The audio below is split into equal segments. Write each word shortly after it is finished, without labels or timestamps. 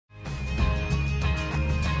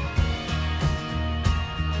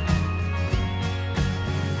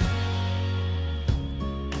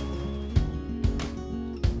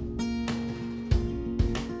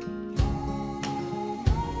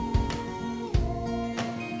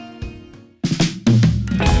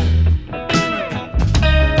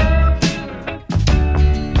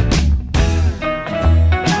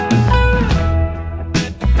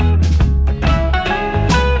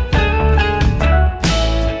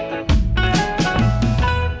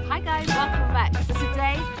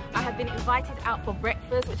out for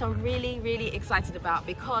breakfast, which I'm really excited about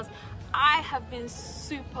because I have been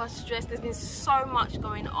super stressed. There's been so much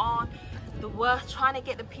going on. The work, trying to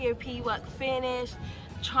get the POP work finished,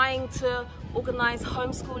 trying to organize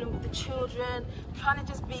homeschooling with the children, trying to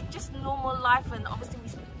just be normal life, and obviously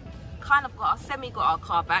we kind of got our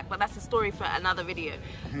car back, but that's a story for another video.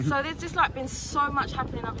 So there's just like been so much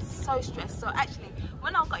happening. I'm so stressed. So actually,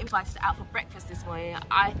 when I got invited out for breakfast this morning,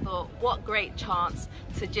 I thought, what great chance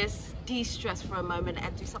to just de-stress for a moment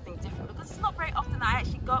and do something different, because it's not very often that I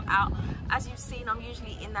actually go out. As you've seen, I'm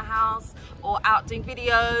usually in the house or out doing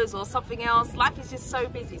videos or something else. Life is just so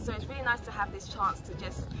busy, so it's really nice to have this chance to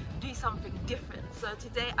just do something different. So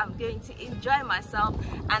today I'm going to enjoy myself,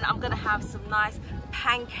 and I'm gonna have some nice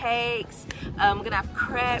pancakes, I'm gonna have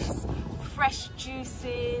crepes, fresh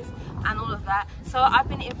juices and all of that. So I've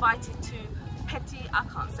been invited to Petit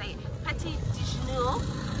Dejeuner.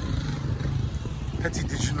 Petit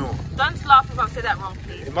Dejeuner. Don't laugh if I say that wrong,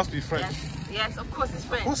 please. It must be French. Yes, of course it's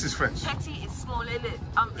French. Of course it's French. Petit is small, isn't it,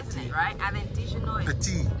 right? And then Dejeuner is...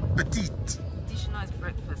 Petite. Dejeuner is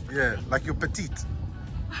breakfast. Yeah, like you're petite.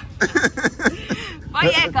 But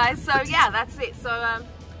yeah, guys, so yeah, that's it. So,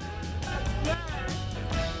 yeah.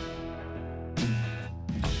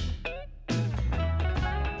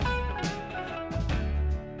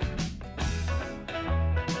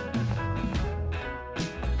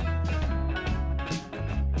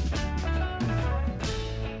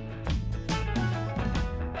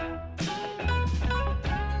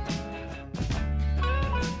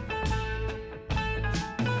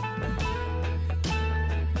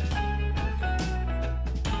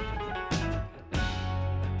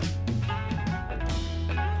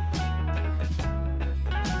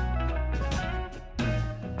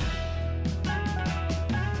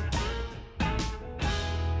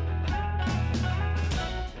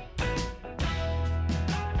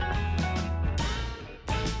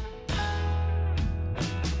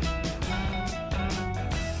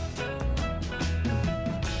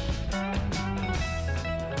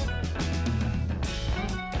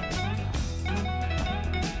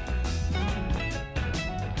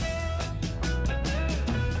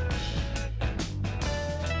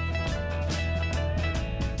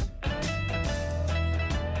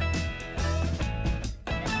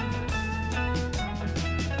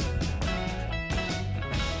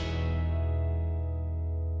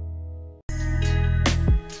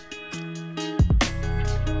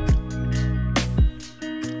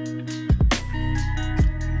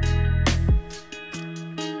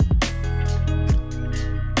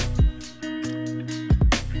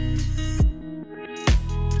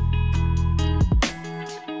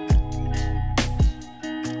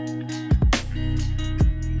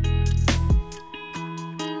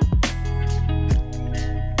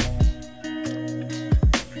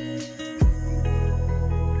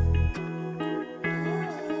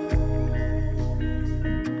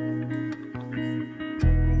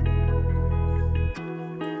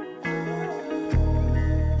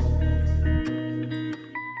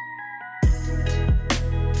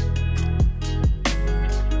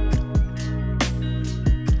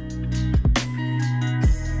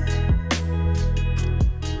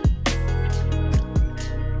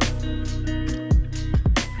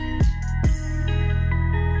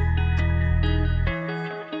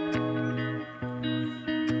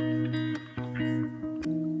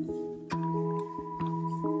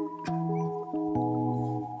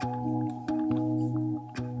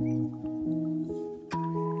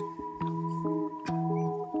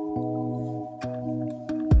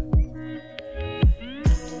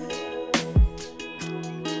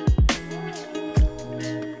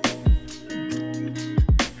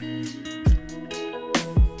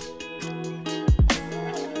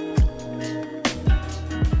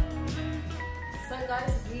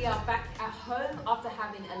 After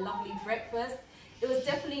having a lovely breakfast. It was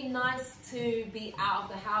definitely nice to be out of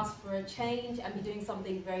the house for a change and be doing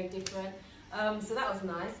something very different. So that was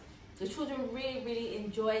nice. The children really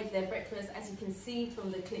enjoyed their breakfast, as you can see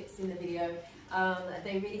from the clips in the video.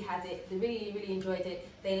 They really had it. They really enjoyed it.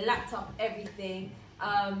 They lapped up everything.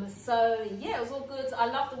 So yeah, it was all good. I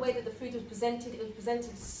love the way that the food was presented. It was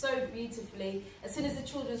presented so beautifully. As soon as the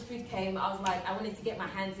children's food came, I was like, I wanted to get my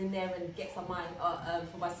hands in there and get some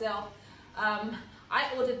for myself. I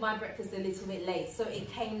ordered my breakfast a little bit late, so it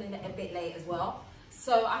came in a bit late as well.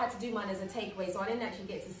 So I had to do mine as a takeaway, so I didn't actually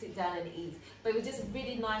get to sit down and eat. But it was just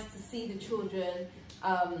really nice to see the children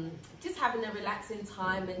just having a relaxing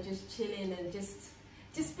time and just chilling and just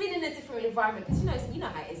being in a different environment. Because you know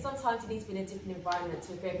how it is. Sometimes you need to be in a different environment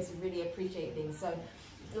to be able to really appreciate things. So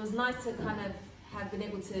it was nice to kind of have been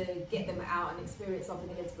able to get them out and experience something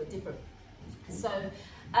a little bit different. So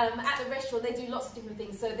at the restaurant they do lots of different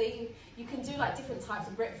things. So you can do like different types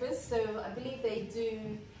of breakfast. So I believe they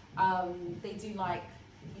do like,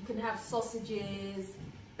 you can have sausages,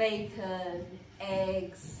 bacon,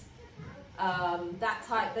 eggs,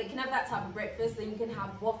 they can have that type of breakfast. Then you can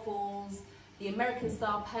have waffles, the American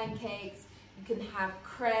style pancakes, you can have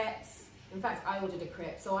crepes. In fact, I ordered a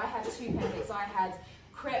crepe, so I had 2 pancakes. I had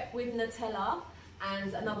crepe with Nutella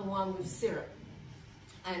and another one with syrup.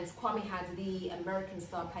 And Kwame had the American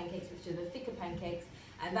style pancakes, which are the thicker pancakes,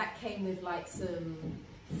 and that came with like some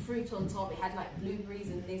fruit on top. It had like blueberries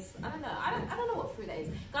and this, I don't know, I don't know what fruit that is.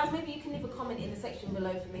 Guys, maybe you can leave a comment in the section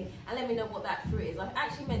below for me and let me know what that fruit is. I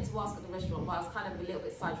actually meant to ask at the restaurant, but I was kind of a little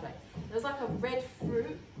bit sidetracked. There was like a red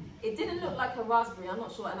fruit. It didn't look like a raspberry, I'm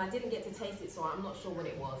not sure, and I didn't get to taste it, so I'm not sure what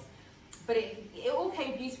it was. But it all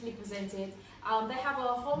came beautifully presented. They have a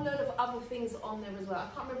whole load of other things on there as well.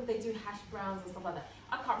 I can't remember if they do hash browns and stuff like that.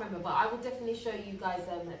 I can't remember, but I will definitely show you guys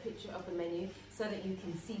a picture of the menu so that you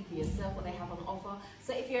can see for yourself what they have on offer.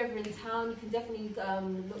 So if you're ever in town, you can definitely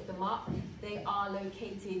look them up. They are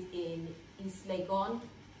located in East Legon.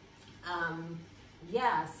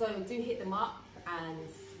 Yeah, so do hit them up, and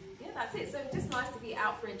yeah, that's it. So just nice to be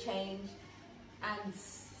out for a change and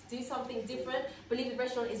do something different. I believe the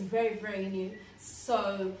restaurant is very, very new,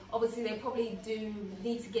 so obviously they probably do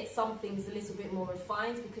need to get some things a little bit more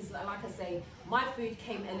refined, because like I say, my food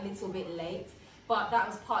came a little bit late, but that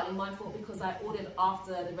was partly my fault because I ordered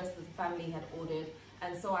after the rest of the family had ordered,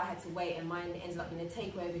 and so I had to wait, and mine ended up being a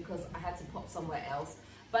takeaway because I had to pop somewhere else.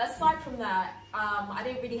 But aside from that, I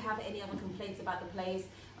didn't really have any other complaints about the place.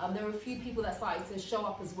 There were a few people that started to show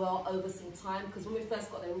up as well over some time, because when we first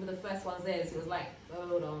got there, we were the first ones there, so it was like, oh,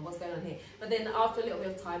 hold on, what's going on here? But then after a little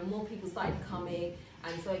bit of time, more people started coming,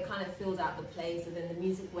 and so it kind of filled out the place, and then the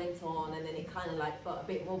music went on, and then it kind of like felt a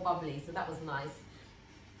bit more bubbly, so that was nice.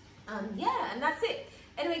 Yeah, and that's it.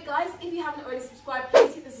 Anyway, guys, if you haven't already subscribed,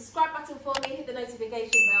 please hit the subscribe button for me, hit the notification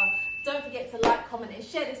bell. Don't forget to like, comment, and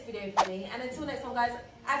share this video for me. And until next time, guys,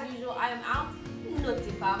 as usual, I am out.